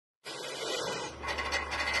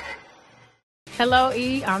Hello,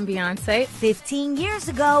 E. I'm Beyoncé. 15 years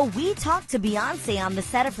ago, we talked to Beyoncé on the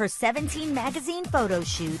set of her 17 magazine photo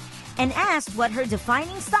shoot and asked what her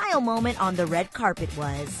defining style moment on the red carpet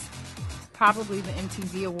was. Probably the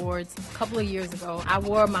MTV Awards a couple of years ago. I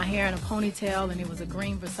wore my hair in a ponytail and it was a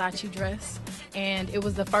green Versace dress. And it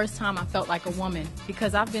was the first time I felt like a woman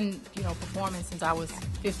because I've been, performing since I was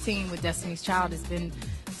 15 with Destiny's Child. It's been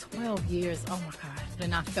 12 years. Oh my God.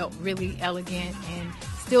 And I felt really elegant and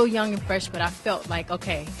still young and fresh, but I felt like,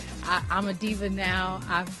 okay, I'm a diva now.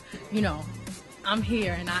 I'm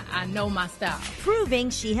here and I know my style. Proving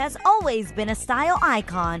she has always been a style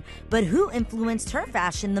icon, but who influenced her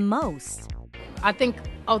fashion the most? I think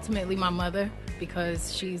ultimately my mother,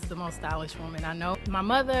 because she's the most stylish woman I know. My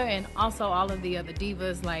mother and also all of the other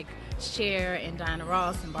divas like Cher and Diana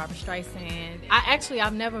Ross and Barbra Streisand.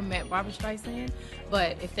 I've never met Barbra Streisand,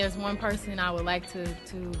 but if there's one person I would like to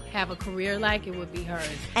have a career like, it would be hers.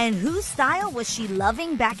 And whose style was she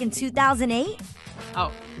loving back in 2008?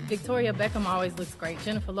 Oh, Victoria Beckham always looks great.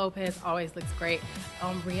 Jennifer Lopez always looks great.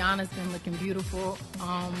 Rihanna's been looking beautiful.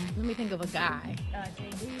 Let me think of a guy.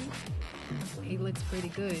 JD. He looks pretty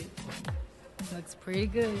good. Looks pretty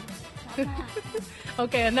good.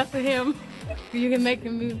 Okay, enough of him. You can make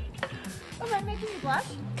him move. Was I making you blush?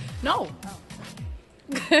 No.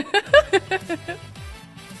 Oh.